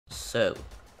So,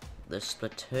 the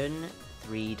Splatoon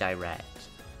 3 Direct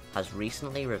has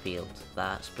recently revealed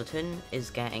that Splatoon is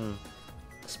getting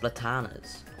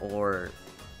Splatanas, or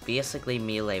basically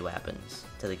melee weapons,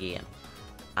 to the game.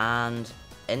 And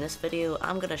in this video,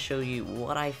 I'm going to show you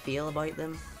what I feel about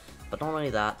them, but not only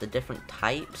that, the different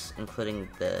types, including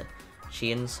the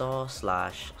chainsaw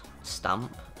slash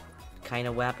stump kind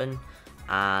of weapon,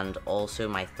 and also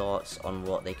my thoughts on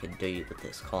what they could do with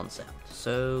this concept.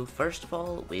 So first of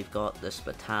all, we've got the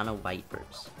Splatana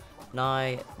Wipers.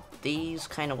 Now, these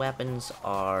kind of weapons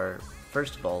are,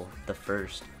 first of all, the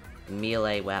first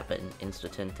melee weapon in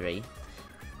Splatoon 3,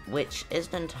 which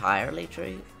isn't entirely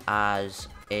true, as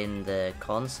in the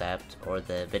concept or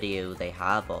the video they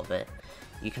have of it,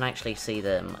 you can actually see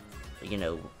them,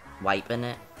 wiping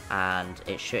it and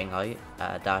it's shooting out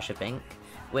a dash of ink,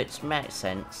 which makes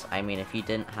sense. I mean, if you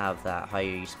didn't have that, how are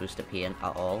you supposed to paint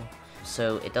at all?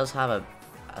 So it does have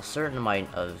a certain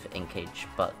amount of inkage,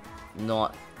 but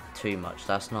not too much.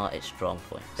 That's not its strong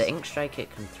point. The ink strike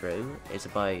it can throw is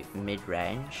about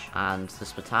mid-range, and the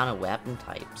Splatana weapon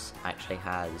types actually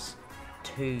has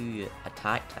two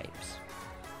attack types.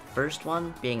 First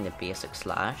one being the basic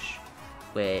slash,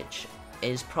 which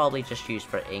is probably just used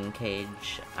for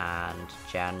inkage and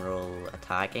general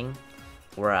attacking,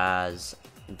 whereas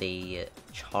the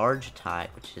charge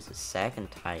attack, which is the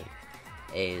second type,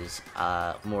 is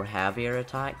a more heavier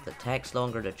attack that takes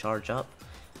longer to charge up,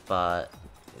 but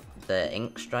the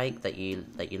ink strike that you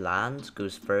land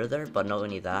goes further. But not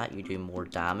only that, you do more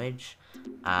damage,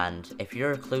 and if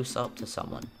you're close up to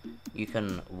someone, you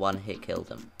can one hit kill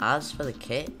them. As for the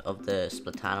kit of the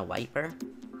Splatana Wiper,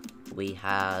 we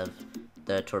have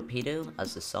the torpedo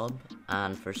as the sub,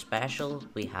 and for special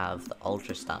we have the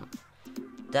ultra stamp.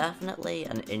 Definitely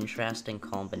an interesting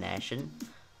combination.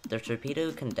 The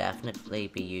torpedo can definitely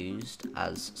be used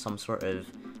as some sort of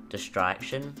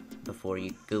distraction before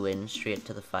you go in straight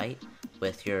to the fight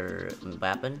with your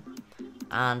weapon,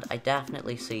 and I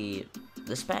definitely see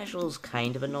the special's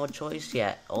kind of an odd choice,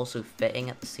 yet also fitting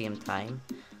at the same time,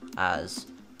 as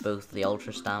both the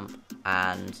ultra stamp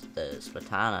and the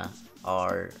Splatana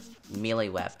are melee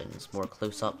weapons, more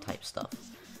close-up type stuff.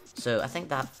 So I think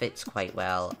that fits quite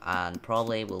well and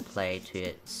probably will play to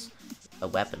its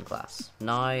weapon class.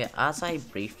 Now, as I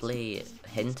briefly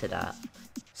hinted at,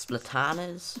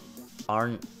 Splatanas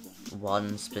aren't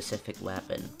one specific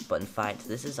weapon, but in fact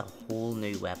this is a whole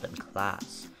new weapon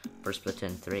class for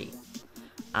Splatoon 3.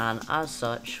 And as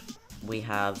such, we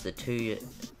have the two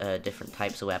different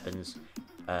types of weapons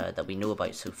that we know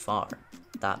about so far,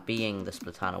 that being the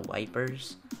Splatana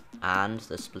Wipers and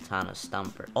the Splatana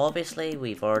Stamper. Obviously,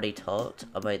 we've already talked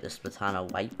about the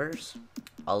Splatana Wipers,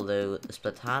 although the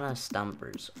Splatana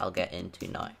Stampers I'll get into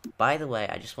now. By the way,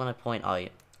 I just want to point out,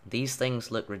 these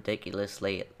things look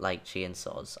ridiculously like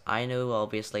chainsaws. I know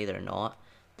obviously they're not.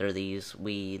 They're these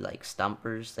wee like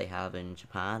stampers they have in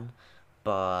Japan,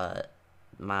 but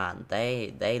man,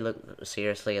 they look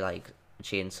seriously like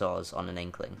chainsaws on an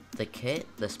inkling. The kit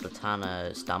the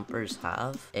Splatana Stampers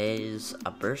have is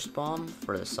a burst bomb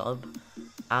for the sub,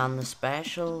 and the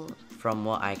special, from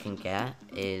what I can get,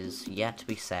 is yet to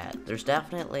be said. There's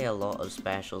definitely a lot of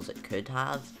specials it could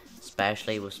have,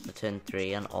 especially with Splatoon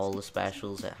 3 and all the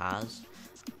specials it has.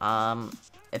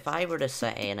 If I were to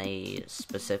set any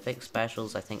specific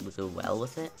specials I think would go well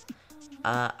with it,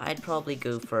 I'd probably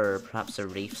go for perhaps a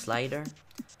reef slider,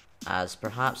 as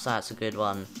perhaps that's a good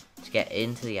one to get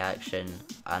into the action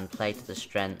and play to the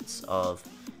strengths of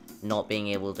not being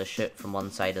able to shoot from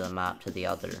one side of the map to the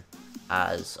other,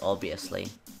 as obviously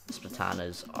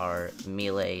Splatanas are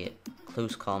melee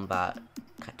close combat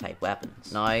type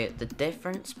weapons. Now, the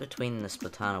difference between the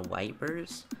Splatana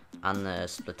Wipers and the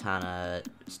Splatana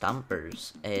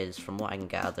Stampers is, from what I can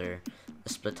gather, the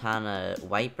Splatana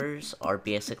Wipers are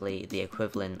basically the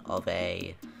equivalent of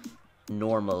a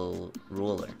normal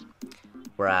roller,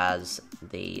 whereas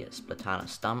the Splatana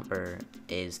Stamper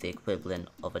is the equivalent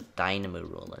of a dynamo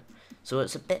roller. So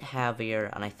it's a bit heavier,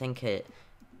 and I think it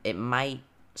might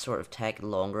sort of take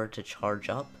longer to charge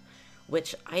up,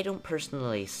 which I don't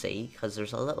personally see, because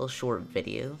there's a little short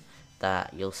video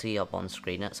that you'll see up on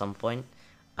screen at some point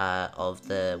of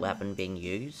the weapon being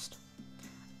used,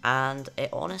 and it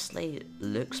honestly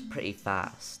looks pretty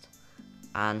fast.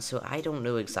 And so I don't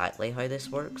know exactly how this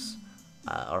works,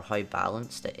 or how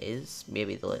balanced it is.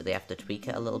 Maybe they have to tweak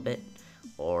it a little bit,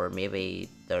 or maybe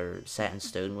they're set in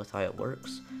stone with how it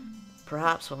works.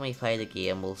 Perhaps when we play the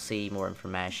game we'll see more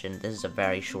information. This is a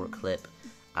very short clip,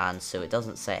 and so it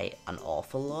doesn't say an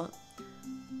awful lot,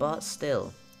 but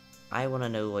still, I want to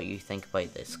know what you think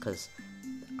about this, because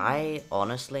I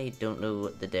honestly don't know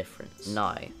the difference.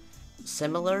 Now,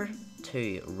 similar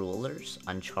to rollers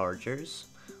and chargers,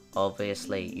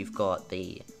 obviously you've got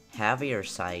the heavier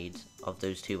side of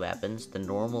those two weapons, the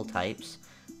normal types,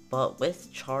 but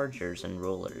with chargers and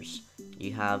rollers,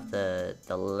 you have the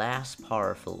less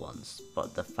powerful ones,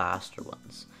 but the faster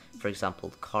ones. For example,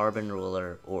 the carbon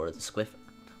roller or the squiff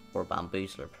or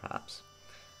bamboozler perhaps.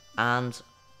 And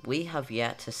we have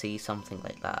yet to see something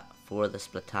like that for the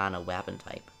Splatana weapon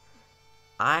type.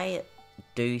 I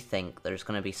do think there's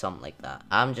going to be something like that.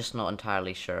 I'm just not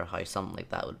entirely sure how something like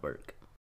that would work.